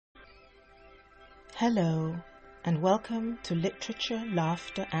Hello, and welcome to Literature,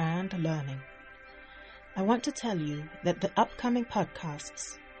 Laughter and Learning. I want to tell you that the upcoming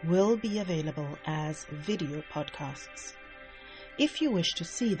podcasts will be available as video podcasts. If you wish to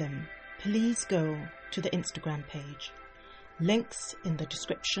see them, please go to the Instagram page. Links in the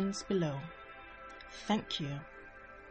descriptions below. Thank you.